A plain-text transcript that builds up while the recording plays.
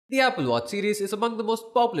The Apple Watch series is among the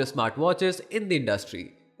most popular smartwatches in the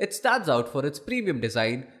industry. It stands out for its premium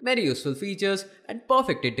design, many useful features, and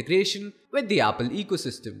perfect integration with the Apple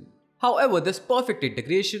ecosystem. However, this perfect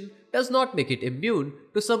integration does not make it immune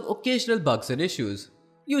to some occasional bugs and issues.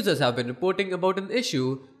 Users have been reporting about an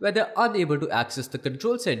issue where they're unable to access the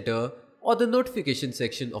control center or the notification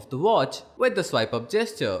section of the watch with the swipe up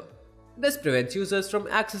gesture. This prevents users from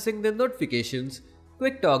accessing their notifications,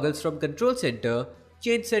 quick toggles from control center,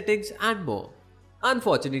 change settings, and more.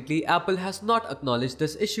 Unfortunately, Apple has not acknowledged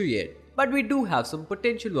this issue yet, but we do have some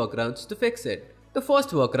potential workarounds to fix it. The first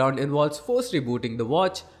workaround involves force rebooting the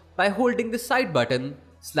watch by holding the side button,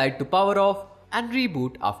 slide to power off, and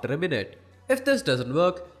reboot after a minute. If this doesn't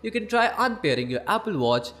work, you can try unpairing your Apple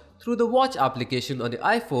Watch through the Watch application on the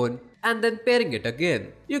iPhone and then pairing it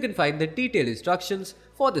again. You can find the detailed instructions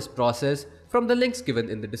for this process from the links given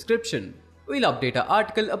in the description. We'll update our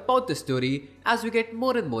article about this story as we get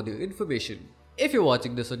more and more new information. If you're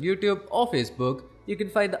watching this on YouTube or Facebook, you can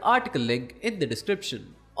find the article link in the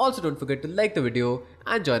description. Also, don't forget to like the video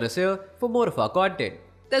and join us here for more of our content.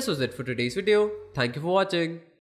 This was it for today's video. Thank you for watching.